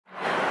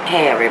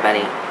Hey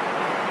everybody.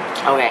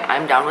 Okay,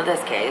 I'm done with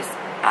this case.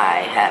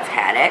 I have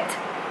had it.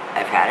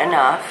 I've had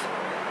enough.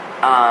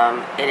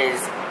 It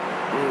is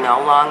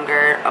no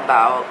longer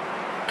about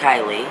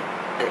Kiely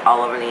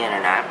all over the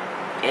internet.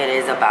 It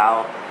is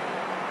about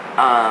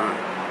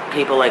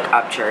people like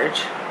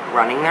Upchurch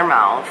running their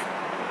mouth.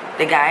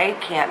 The guy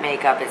can't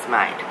make up his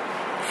mind.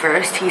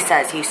 First, he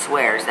says he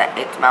swears that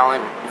Mel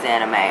and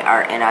Zanime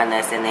are in on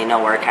this and they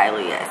know where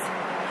Kiely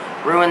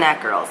is. Ruin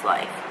that girl's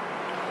life.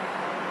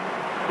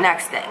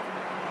 Next thing.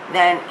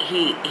 Then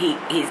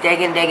he's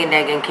digging,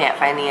 can't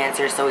find the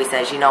answer, so he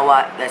says, you know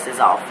what, this is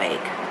all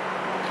fake.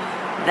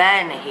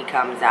 Then he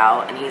comes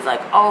out and he's like,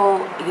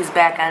 oh, he's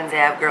back on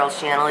Zav Girl's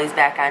channel, he's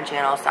back on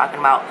channels talking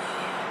about,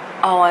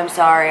 oh, I'm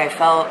sorry, I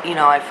fell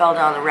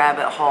down the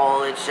rabbit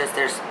hole, it's just,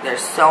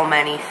 there's so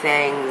many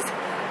things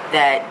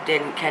that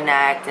didn't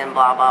connect and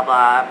blah, blah,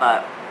 blah,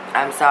 but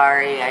I'm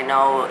sorry, I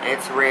know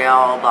it's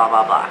real, blah,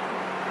 blah, blah.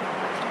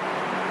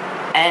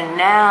 And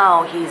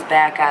now he's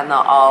back on the,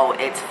 oh,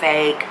 it's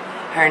fake,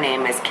 her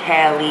name is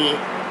Kiely,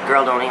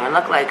 girl don't even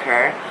look like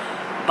her,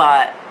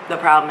 but the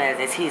problem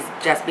is he's,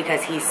 just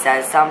because he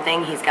says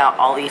something, he's got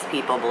all these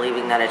people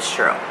believing that it's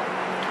true.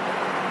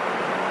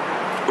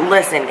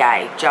 Listen,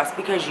 guy, just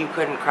because you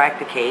couldn't crack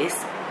the case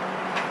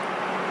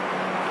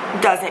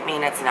doesn't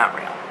mean it's not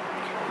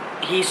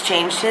real. He's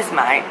changed his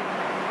mind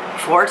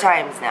 4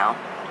 times now,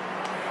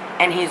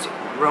 and he's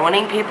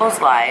ruining people's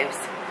lives,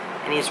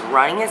 and he's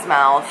running his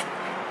mouth,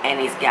 and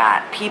he's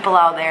got people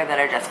out there that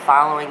are just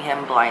following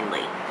him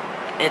blindly.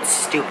 It's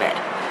stupid.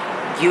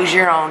 Use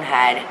your own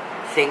head.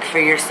 Think for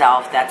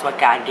yourself. That's what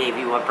God gave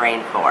you a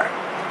brain for.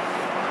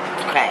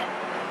 Okay.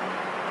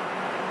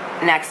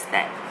 Next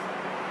thing.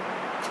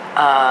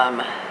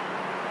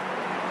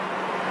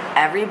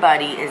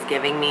 Everybody is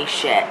giving me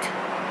shit.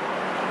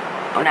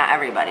 Well, not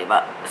everybody,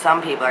 but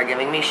some people are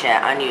giving me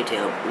shit on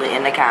YouTube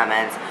in the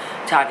comments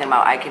talking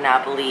about, I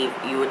cannot believe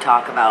you would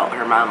talk about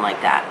her mom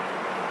like that.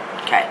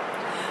 Okay.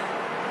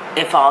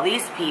 If all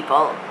these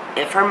people,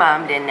 if her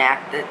mom didn't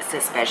act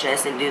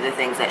suspicious and do the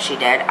things that she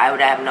did, I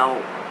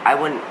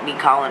wouldn't be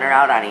calling her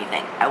out on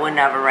anything. I wouldn't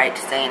have a right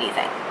to say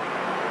anything.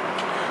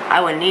 I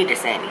wouldn't need to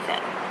say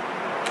anything.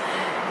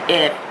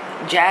 If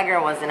Jagger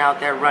wasn't out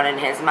there running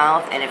his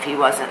mouth, and if he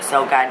wasn't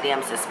so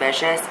goddamn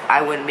suspicious,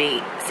 I wouldn't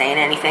be saying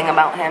anything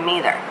about him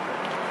either.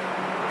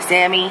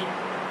 Sammy,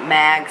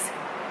 Mags,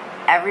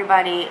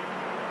 everybody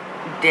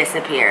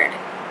disappeared.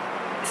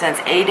 Since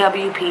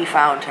AWP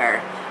found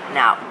her,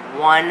 not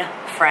one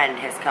friend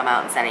has come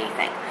out and said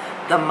anything.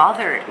 The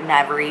mother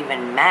never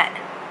even met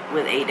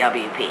with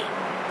AWP.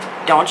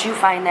 Don't you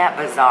find that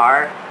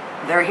bizarre?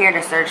 They're here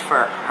to search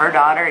for her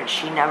daughter and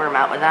she never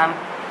met with them?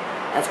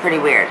 That's pretty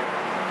weird.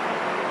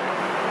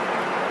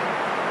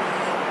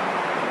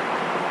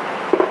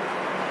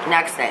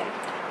 Next thing,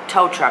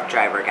 tow truck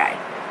driver guy.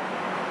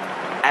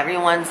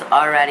 Everyone's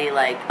already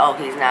like, oh,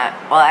 he's not.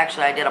 Well,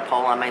 actually, I did a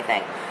poll on my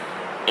thing.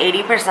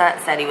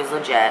 80% said he was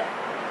legit.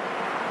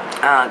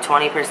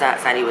 20%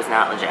 said he was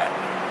not legit.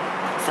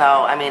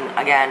 So, I mean,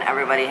 again,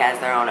 everybody has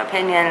their own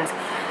opinions.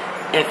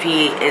 If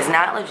he is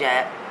not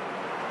legit,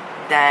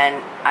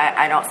 then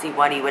I don't see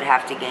what he would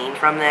have to gain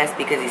from this,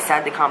 because he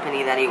said the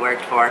company that he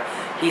worked for,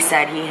 he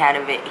said he had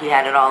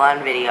it all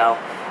on video.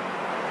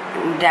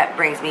 That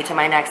brings me to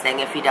my next thing.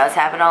 If he does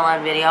have it all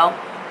on video,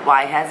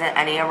 why hasn't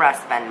any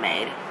arrests been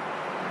made?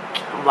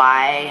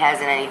 Why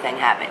hasn't anything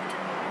happened?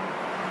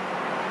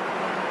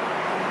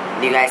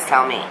 You guys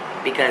tell me,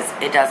 because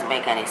it doesn't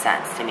make any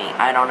sense to me.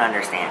 I don't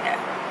understand it.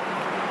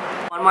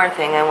 One more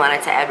thing I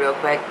wanted to add real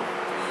quick.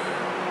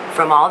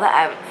 From all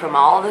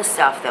the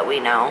stuff that we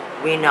know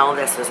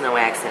this was no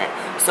accident.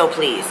 So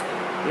please,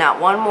 not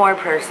one more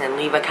person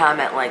leave a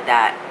comment like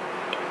that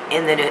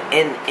in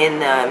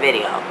the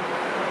video.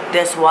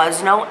 This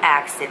was no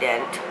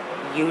accident.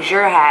 Use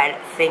your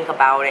head, think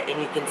about it,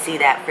 and you can see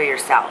that for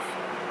yourself.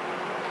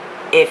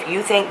 If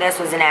you think this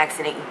was an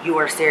accident, you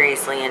are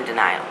seriously in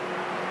denial.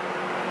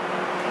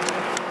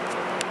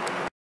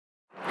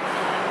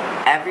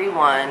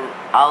 Everyone,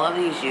 all of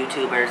these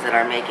YouTubers that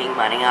are making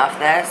money off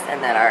this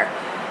and that are,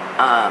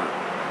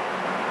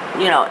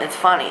 you know, it's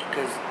funny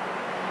because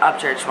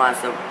Upchurch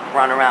wants to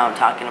run around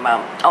talking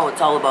about, oh,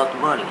 it's all about the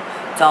money.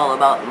 It's all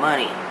about the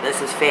money.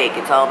 This is fake.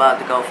 It's all about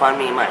the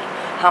GoFundMe money.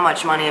 How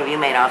much money have you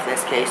made off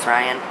this case,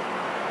 Ryan?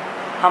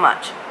 How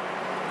much?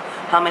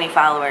 How many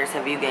followers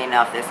have you gained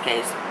off this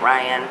case,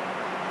 Ryan?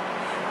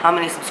 How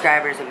many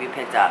subscribers have you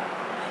picked up?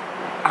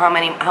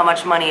 How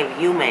much money have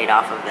you made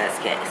off of this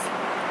case?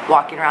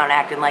 Walking around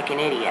acting like an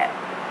idiot.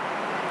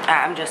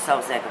 I'm just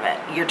so sick of it.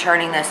 You're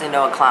turning this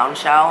into a clown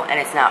show, and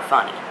it's not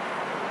funny.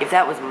 If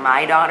that was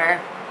my daughter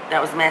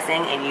that was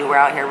missing, and you were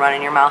out here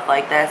running your mouth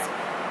like this,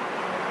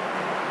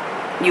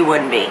 you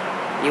wouldn't be.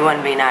 You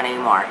wouldn't be, not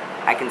anymore.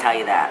 I can tell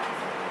you that.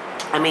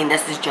 I mean,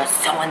 this is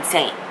just so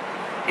insane.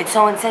 It's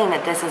so insane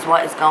that this is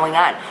what is going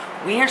on.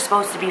 We are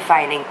supposed to be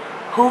finding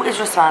who is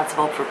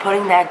responsible for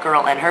putting that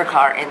girl and her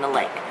car in the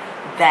lake.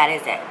 That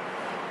is it.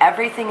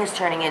 Everything is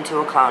turning into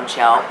a clown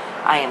show.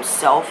 I am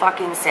so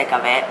fucking sick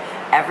of it.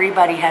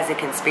 Everybody has a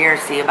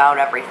conspiracy about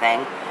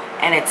everything.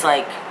 And it's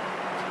like,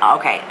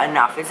 okay,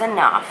 enough is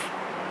enough.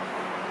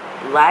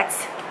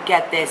 Let's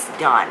get this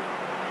done.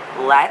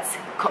 Let's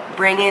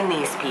bring in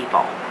these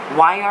people.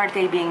 Why aren't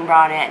they being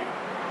brought in?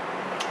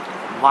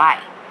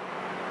 Why?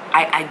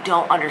 I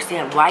don't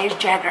understand. Why is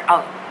Jagger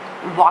out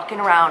walking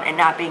around and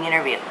not being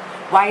interviewed?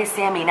 Why is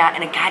Sammy not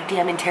in a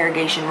goddamn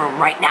interrogation room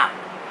right now?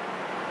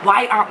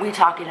 Why aren't we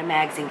talking to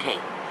Mags and Kate?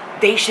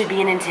 They should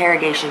be in an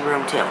interrogation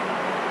room too.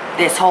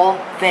 This whole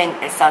thing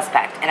is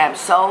suspect. And I'm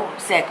so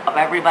sick of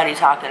everybody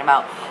talking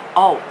about,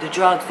 oh, the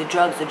drugs, the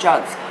drugs, the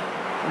drugs.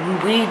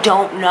 We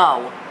don't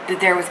know that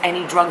there was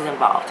any drugs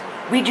involved.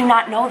 We do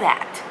not know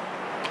that.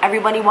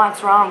 Everybody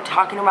wants wrong,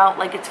 talking about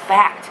like it's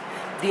fact.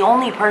 The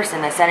only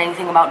person that said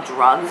anything about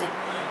drugs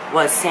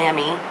was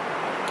Sammy.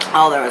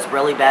 Oh, there was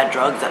really bad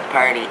drugs at the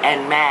party.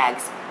 And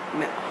Mags.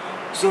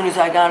 As soon as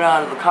I got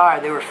out of the car,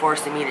 they were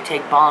forcing me to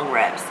take bong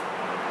rips.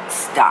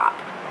 Stop.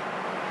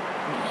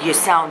 You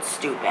sound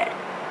stupid.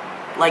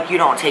 Like you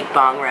don't take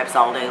bong rips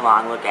all day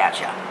long. Look at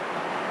you.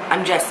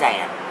 I'm just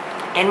saying.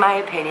 In my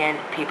opinion,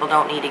 people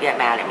don't need to get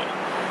mad at me.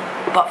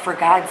 But for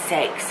God's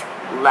sakes,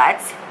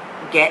 let's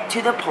get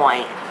to the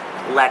point.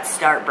 Let's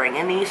start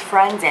bringing these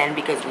friends in,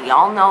 because we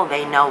all know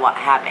they know what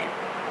happened.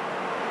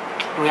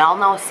 We all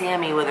know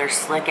Sammy with her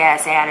slick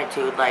ass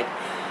attitude, like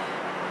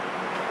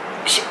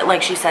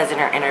she says in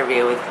her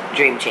interview with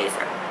Dream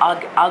Chaser.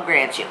 I'll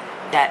grant you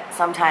that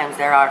sometimes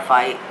there are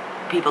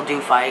people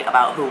do fight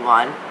about who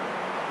won,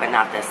 but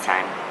not this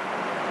time.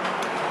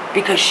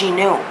 Because she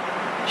knew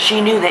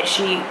that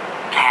she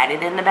had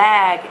it in the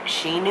bag.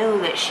 She knew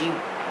that she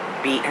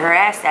beat her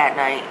ass that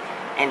night,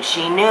 and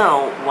she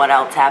knew what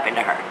else happened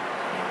to her.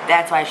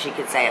 That's why she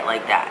could say it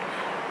like that.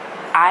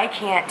 I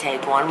can't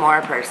take one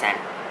more person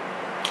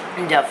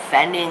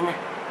defending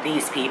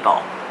these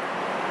people.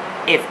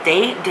 If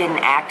they didn't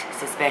act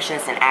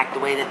suspicious and act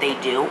the way that they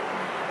do,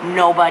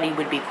 nobody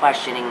would be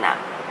questioning them.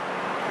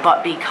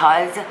 But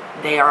because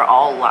they are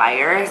all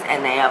liars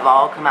and they have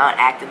all come out and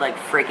acted like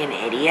freaking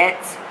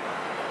idiots,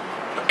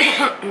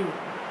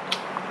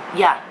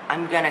 yeah,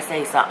 I'm gonna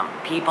say something.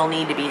 People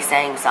need to be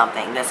saying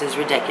something. This is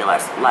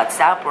ridiculous. Let's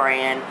stop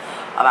worrying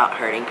about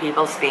hurting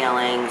people's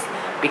feelings,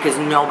 because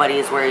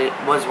nobody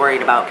was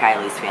worried about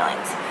Kiely's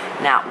feelings.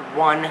 Not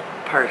one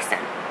person.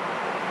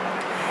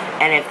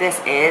 And if this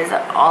is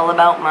all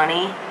about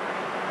money,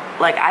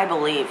 like, I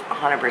believe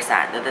 100%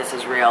 that this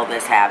is real,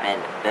 this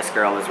happened, this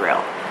girl was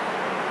real.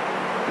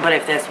 But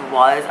if this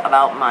was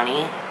about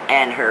money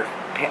and her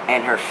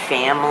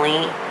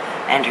family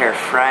and her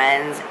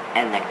friends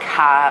and the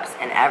cops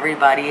and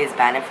everybody is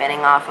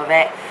benefiting off of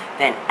it,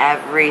 then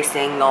every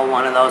single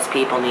one of those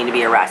people need to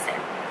be arrested.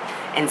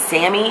 And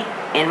Sammy,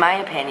 in my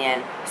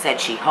opinion,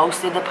 said she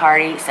hosted the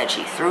party, said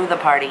she threw the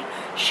party.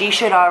 She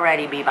should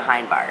already be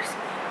behind bars,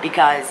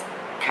 because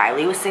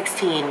Kiely was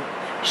 16.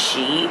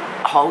 She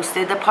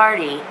hosted the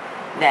party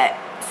that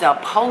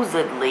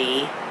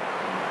supposedly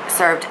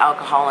served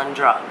alcohol and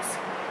drugs,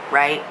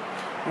 right?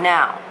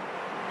 Now,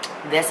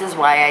 this is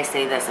why I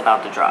say this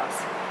about the drugs.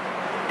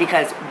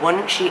 Because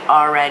wouldn't she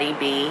already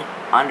be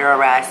under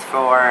arrest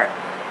for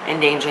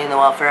endangering the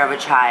welfare of a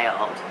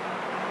child,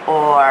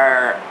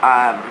 or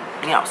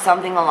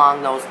something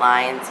along those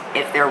lines,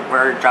 if there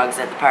were drugs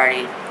at the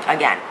party?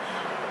 Again,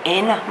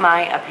 in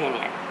my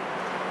opinion,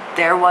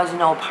 there was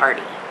no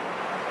party.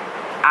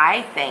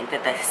 I think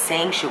that the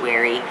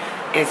sanctuary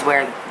is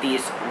where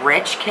these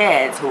rich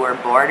kids who are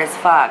bored as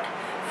fuck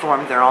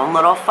formed their own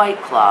little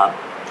fight club,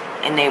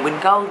 and they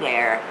would go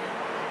there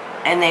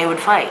and they would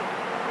fight.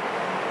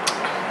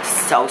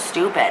 So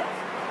stupid,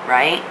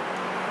 right?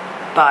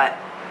 But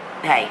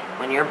hey,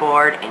 when you're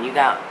bored and you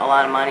got a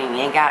lot of money and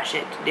you ain't got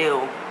shit to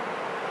do,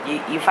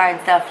 you find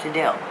stuff to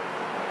do.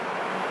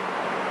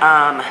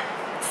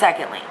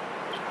 Secondly,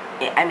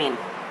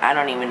 I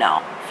don't even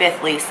know.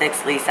 Fifthly,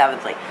 sixthly,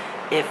 seventhly,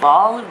 if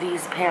all of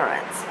these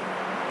parents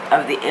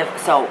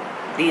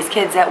these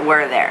kids that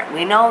were there,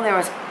 we know there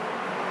was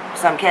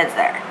some kids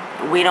there.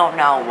 We don't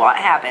know what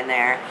happened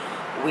there.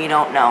 We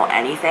don't know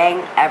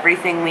anything.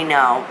 Everything we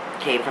know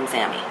came from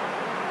Sammy.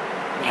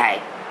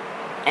 Okay?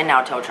 And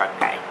now tow truck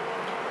guy.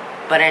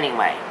 But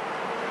anyway,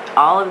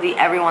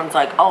 everyone's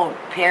like, oh,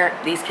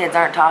 these kids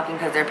aren't talking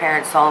because their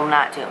parents told them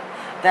not to.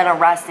 Then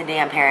arrest the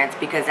damn parents,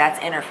 because that's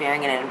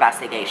interfering in an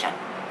investigation.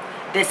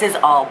 This is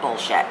all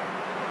bullshit.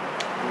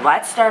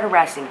 Let's start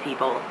arresting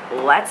people.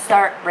 Let's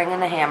start bringing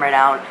the hammer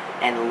down,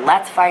 and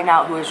let's find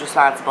out who is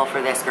responsible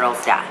for this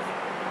girl's death.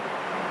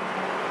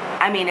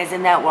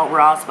 Isn't that what we're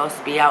all supposed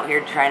to be out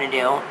here trying to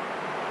do?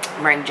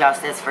 Bring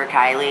justice for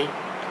Kiely?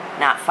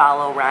 Not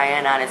follow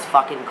Ryan on his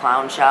fucking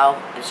clown show?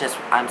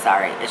 I'm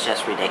sorry, it's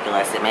just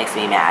ridiculous. It makes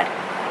me mad.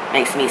 It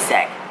makes me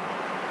sick.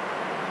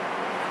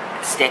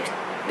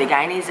 The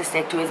guy needs to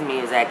stick to his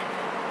music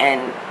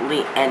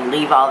and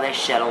leave all this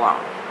shit alone.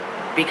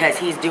 Because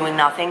he's doing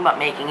nothing but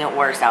making it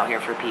worse out here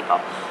for people.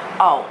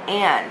 Oh,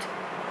 and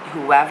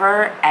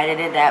whoever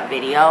edited that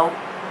video,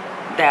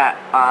 that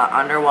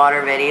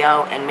underwater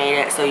video, and made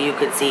it so you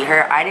could see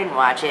her, I didn't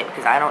watch it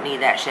because I don't need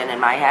that shit in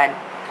my head.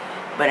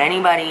 But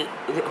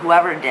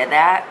whoever did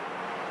that,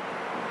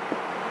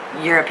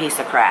 you're a piece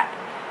of crap.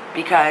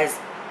 Because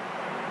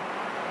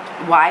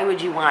Why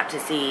would you want to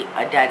see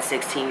a dead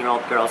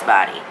 16-year-old girl's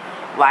body?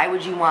 Why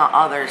would you want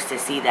others to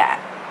see that?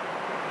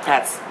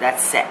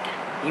 That's sick.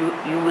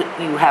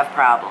 You have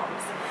problems.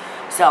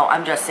 So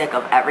I'm just sick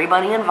of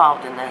everybody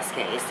involved in this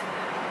case.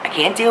 I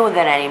can't deal with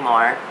it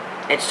anymore.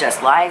 It's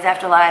just lies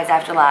after lies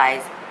after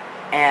lies,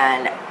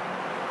 and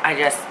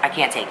I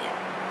can't take it.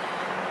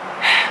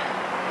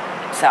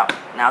 So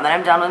now that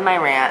I'm done with my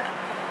rant,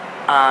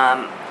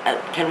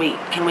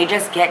 can we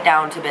just get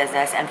down to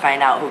business and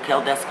find out who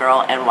killed this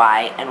girl and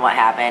why and what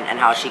happened and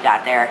how she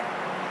got there?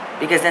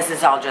 Because this is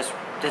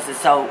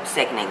so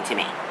sickening to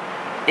me.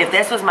 If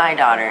this was my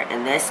daughter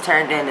and this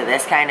turned into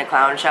this kind of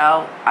clown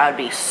show, I would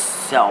be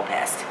so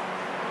pissed.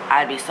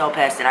 I'd be so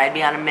pissed, and I'd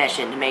be on a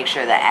mission to make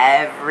sure that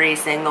every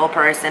single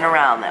person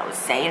around that was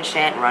saying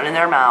shit and running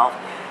their mouth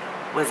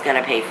was going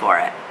to pay for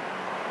it.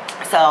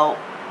 So,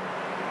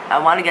 I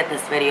want to get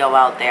this video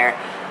out there.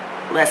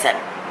 Listen,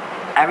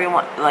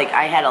 everyone, like,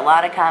 I had a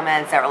lot of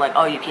comments that were like,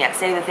 oh, you can't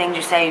say the things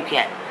you say, you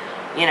can't,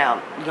 you know,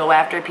 go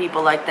after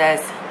people like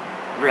this.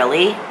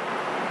 Really?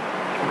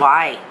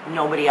 Why?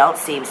 Nobody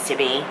else seems to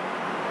be.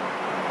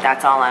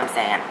 That's all I'm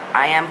saying.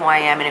 I am who I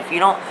am, and if you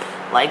don't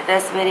like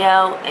this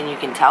video, and you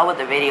can tell what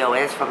the video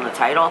is from the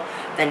title,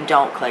 then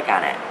don't click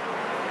on it.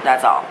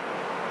 That's all.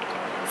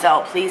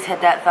 So please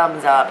hit that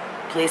thumbs up.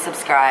 Please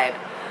subscribe.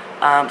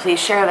 Please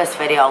share this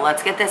video.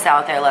 Let's get this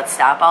out there. Let's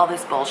stop all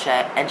this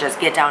bullshit and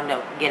just get down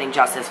to getting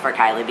justice for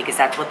Kiely, because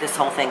that's what this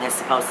whole thing is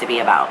supposed to be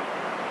about.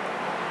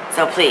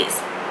 So please,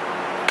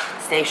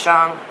 stay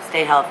strong,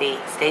 stay healthy,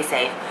 stay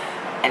safe,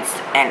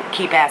 and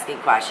keep asking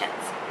questions.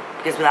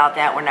 Because without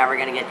that, we're never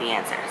going to get the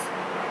answers.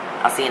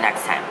 I'll see you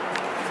next time.